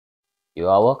You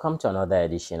are welcome to another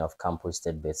edition of Campus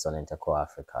Titbits on Interco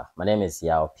Africa. My name is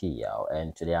Yao P. Yao,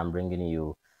 and today I'm bringing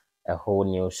you a whole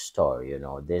new story.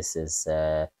 This is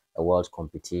a world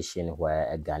competition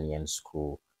where a Ghanaian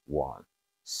school won.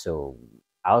 So,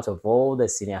 out of all the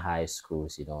senior high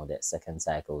schools, the second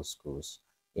cycle schools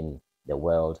in the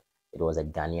world, it was a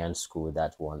Ghanaian school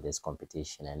that won this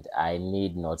competition. And I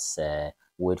need not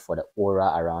wait for the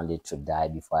aura around it to die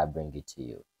before I bring it to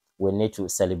you. We need to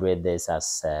celebrate this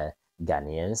as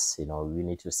Ghanaians. We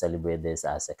need to celebrate this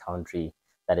as a country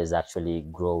that is actually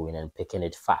growing and picking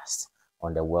it fast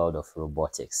on the world of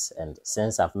robotics. And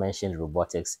since I've mentioned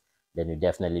robotics, then you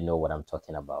definitely know what I'm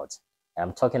talking about.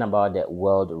 I'm talking about the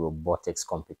World Robotics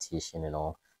Competition,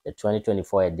 the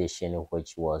 2024 edition,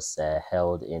 which was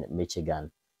held in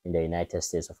Michigan in the United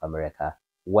States of America,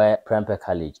 where Prempeh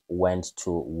College went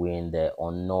to win the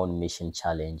Unknown Mission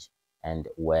Challenge and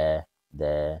were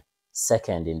the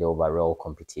second in the overall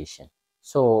competition.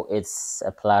 So it's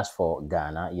a plus for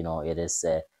Ghana. It is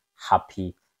a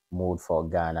happy mood for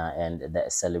Ghana, and the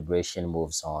celebration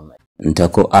moves on.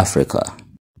 Interco Africa,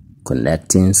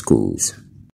 connecting schools.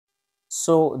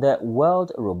 So the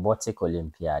World Robotic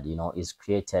Olympiad, is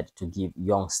created to give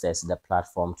youngsters the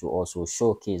platform to also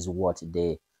showcase what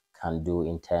they can do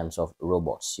in terms of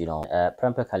robots.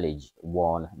 Prempeh College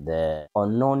won the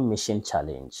Unknown Mission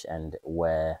Challenge and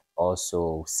were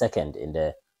also second in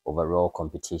the overall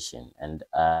competition. And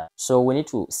so we need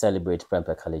to celebrate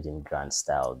Prempeh College in grand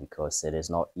style, because it is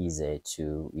not easy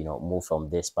to, move from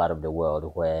this part of the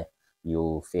world where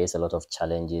you face a lot of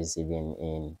challenges, even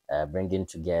in bringing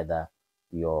together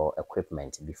your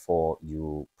equipment before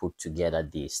you put together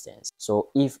these things. So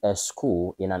if a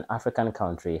school in an African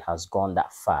country has gone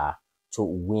that far to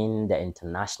win the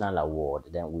international award,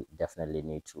 then we definitely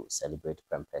need to celebrate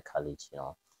Prempeh College.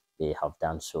 They have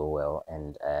done so well,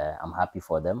 and I'm happy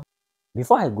for them.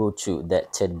 Before I go to the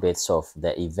tidbits of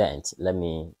the event, let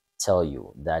me tell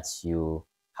you that you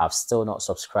have still not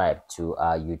subscribed to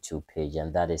our YouTube page,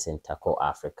 and that is Interco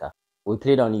Africa. We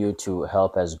played on you to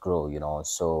help us grow,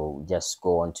 so just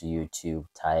go onto YouTube,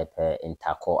 type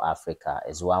Interco Africa,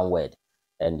 is one word,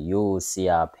 and you will see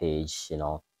our page.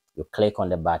 You click on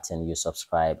the button, you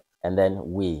subscribe, and then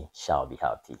we shall be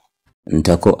happy.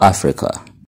 Interco Africa,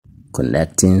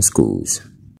 connecting schools.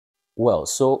 Well,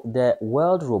 so the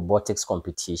World Robotics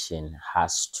Competition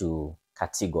has two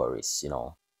categories.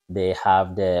 They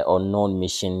have the Unknown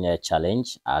Mission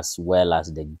Challenge as well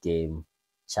as the Game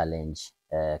Challenge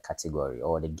category,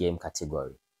 or the game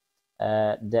category.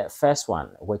 The first one,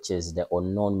 which is the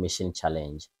Unknown Mission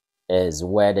Challenge, is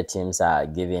where the teams are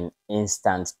given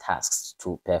instant tasks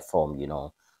to perform.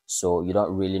 So you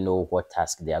don't really know what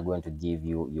task they are going to give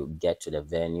you. You get to the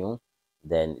venue,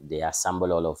 then they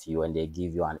assemble all of you and they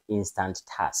give you an instant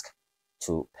task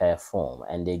to perform,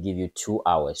 and they give you 2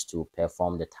 hours to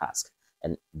perform the task.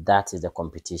 And that is the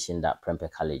competition that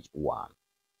Prempeh College won.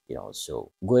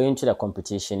 So going to the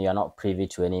competition, you're not privy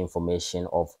to any information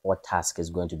of what task is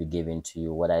going to be given to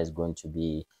you, whether it's going to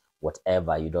be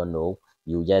whatever, you don't know.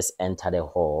 You just enter the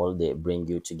hall, they bring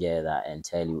you together and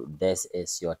tell you this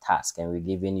is your task, and we're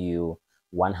giving you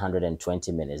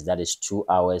 120 minutes, that is 2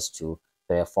 hours, to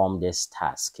perform this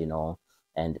task.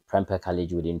 And Prempeh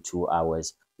College within 2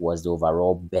 hours was the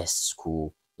overall best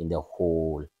school in the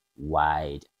whole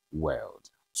wide world.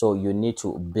 So you need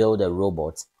to build a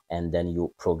robot and then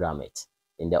you program it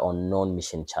in the Unknown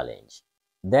Mission Challenge.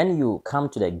 Then you come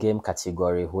to the game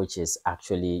category, which is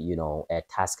actually, a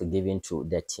task given to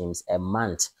the teams a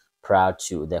month prior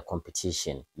to the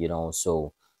competition.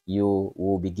 So you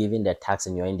will be given the task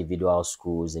in your individual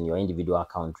schools, in your individual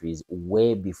countries,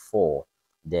 way before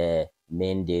the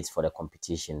main dates for the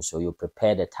competition. So you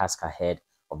prepare the task ahead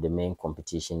of the main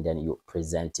competition, then you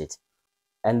present it.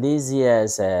 And this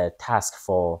year's task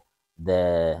for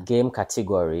the game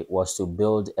category was to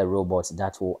build a robot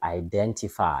that will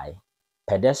identify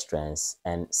pedestrians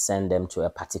and send them to a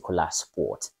particular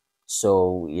sport.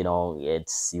 So,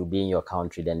 it's you be in your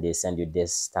country, then they send you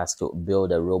this task to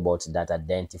build a robot that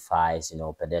identifies,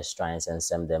 pedestrians and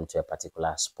send them to a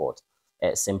particular sport.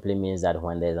 It simply means that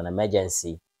when there's an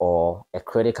emergency or a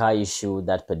critical issue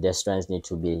that pedestrians need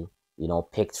to be,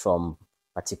 picked from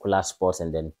particular sports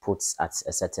and then put at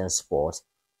a certain sport,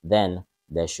 then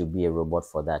there should be a robot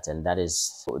for that, and that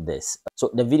is this. So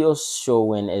the video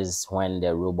showing is when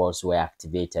the robots were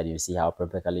activated. You see how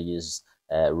Prempeh College's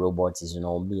robot is,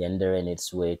 meandering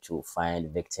its way to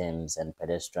find victims and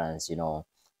pedestrians.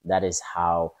 That is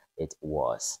how it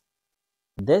was.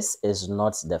 This is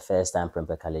not the first time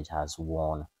Prempeh College has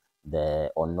won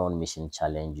the Unknown Mission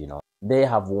Challenge. They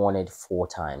have won it 4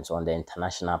 times on the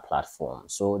international platform.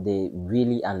 So they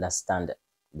really understand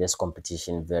this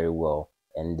competition very well,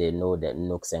 and they know the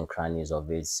nooks and crannies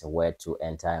of it, where to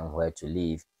enter and where to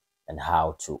leave, and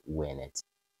how to win it.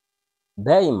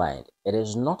 Bear in mind, it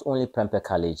is not only Prempeh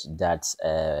College that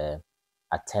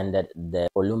attended the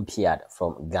Olympiad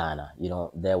from Ghana.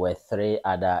 There were 3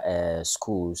 other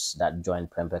schools that joined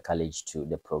Prempeh College to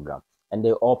the program, and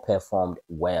they all performed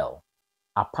well.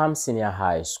 Apam Senior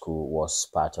High School was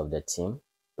part of the team,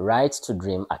 Right to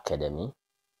Dream Academy,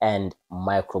 and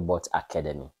Microbot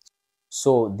Academy.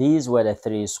 So these were the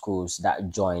 3 schools that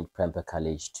joined Prempeh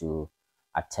College to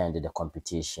attend the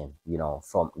competition,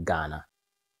 from Ghana.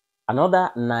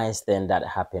 Another nice thing that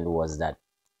happened was that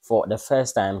for the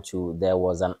first time too, there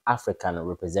was an African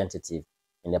representative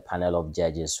in the panel of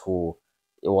judges who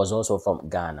it was also from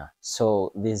Ghana.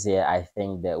 So this year, I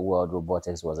think the World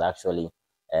Robotics was actually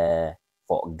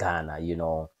for Ghana.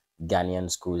 Ghanaian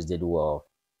schools did well.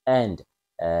 And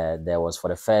there was, for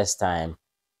the first time,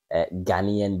 a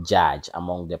Ghanaian judge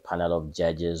among the panel of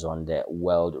judges on the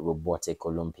World Robotic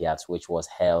Olympiads, which was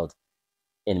held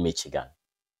in Michigan.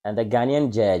 And the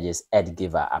Ghanaian judge is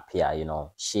Edgiver Apia.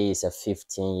 She is a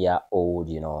 15-year-old,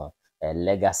 a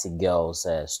Legacy Girls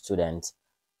student,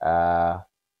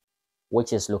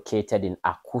 which is located in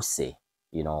Akuse,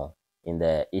 in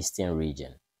the eastern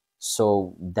region.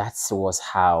 So that was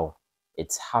how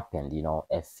it happened,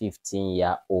 a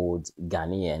 15-year-old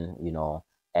Ghanaian,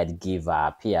 Edgiver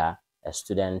Apia, a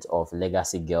student of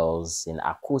Legacy Girls in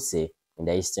Akuse in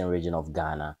the eastern region of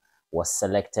Ghana, was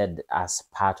selected as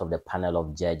part of the panel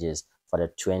of judges for the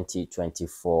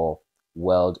 2024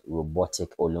 World Robotic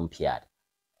Olympiad.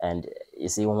 And you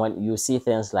see, when you see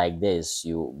things like this,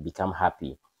 you become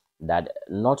happy that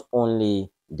not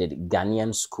only did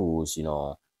Ghanaian schools,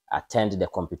 attend the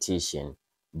competition,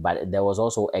 but there was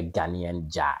also a Ghanaian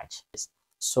judge.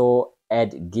 So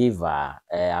Edgiver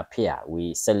Apia,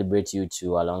 we celebrate you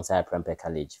too alongside Prempeh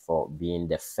College for being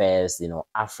the first,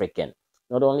 African,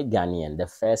 not only Ghanaian, the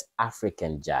first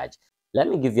African judge. Let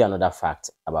me give you another fact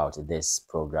about this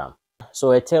program.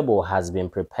 So a table has been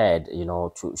prepared,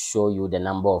 to show you the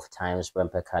number of times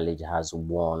Prempeh College has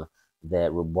won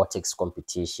the robotics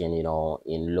competition,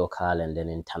 in local and then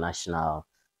international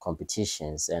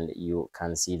competitions. And you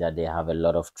can see that they have a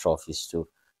lot of trophies to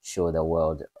show the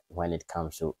world when it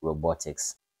comes to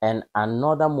robotics. And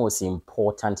another most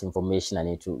important information I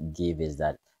need to give is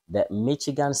that the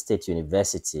Michigan State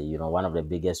University, one of the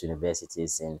biggest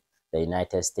universities in the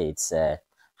United States,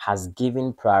 has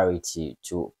given priority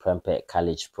to Prempeh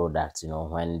College products,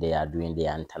 when they are doing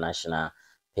their international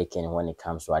picking when it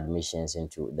comes to admissions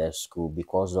into the school,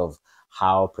 because of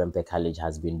how Prempeh College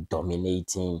has been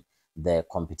dominating the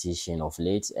competition of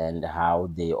late, and how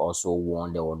they also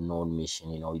won the unknown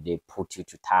mission. They put you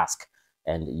to task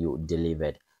and you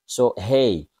delivered. So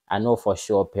hey, I know for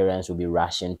sure parents will be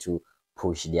rushing to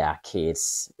push their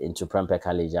kids into Prempeh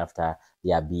College after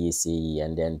their BSc,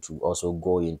 and then to also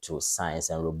go into science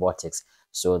and robotics,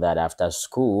 so that after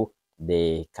school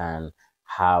they can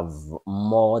have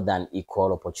more than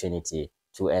equal opportunity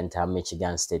to enter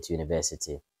Michigan State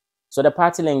University. So the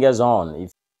party lingers on.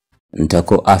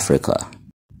 Ntako Africa,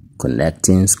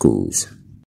 connecting schools.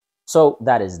 So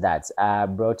that is that. I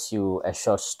brought you a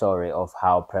short story of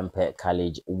how Prempeh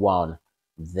College won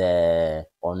the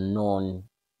unknown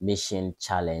mission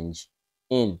challenge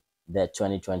in the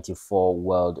 2024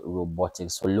 World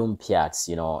Robotics Olympiads,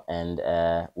 and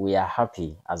we are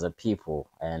happy as a people,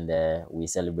 and we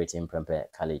celebrating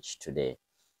Prempeh College today.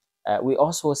 We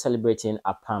also celebrating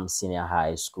Apam Senior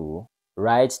High School,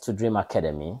 Right to Dream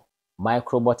Academy,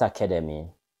 Microbot Academy,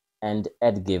 and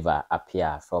Edgiver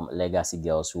Apia from Legacy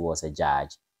Girls, who was a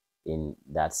judge in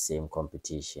that same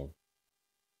competition.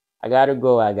 I gotta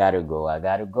go.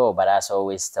 But as I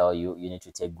always tell you, you need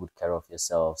to take good care of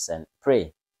yourselves and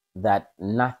pray that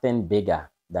nothing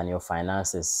bigger than your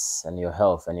finances and your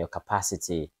health and your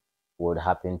capacity would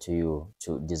happen to you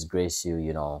to disgrace you.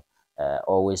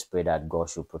 Always pray that God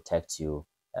should protect you,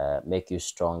 make you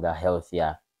stronger,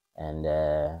 healthier, and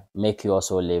make you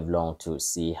also live long to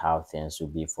see how things will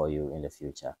be for you in the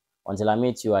future. Until I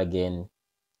meet you again,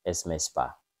 it's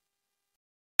Mespa.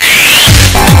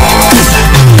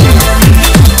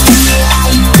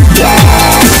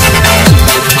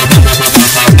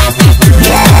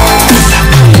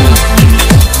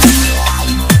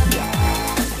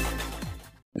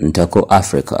 Ntako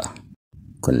Africa,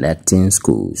 connecting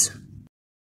schools.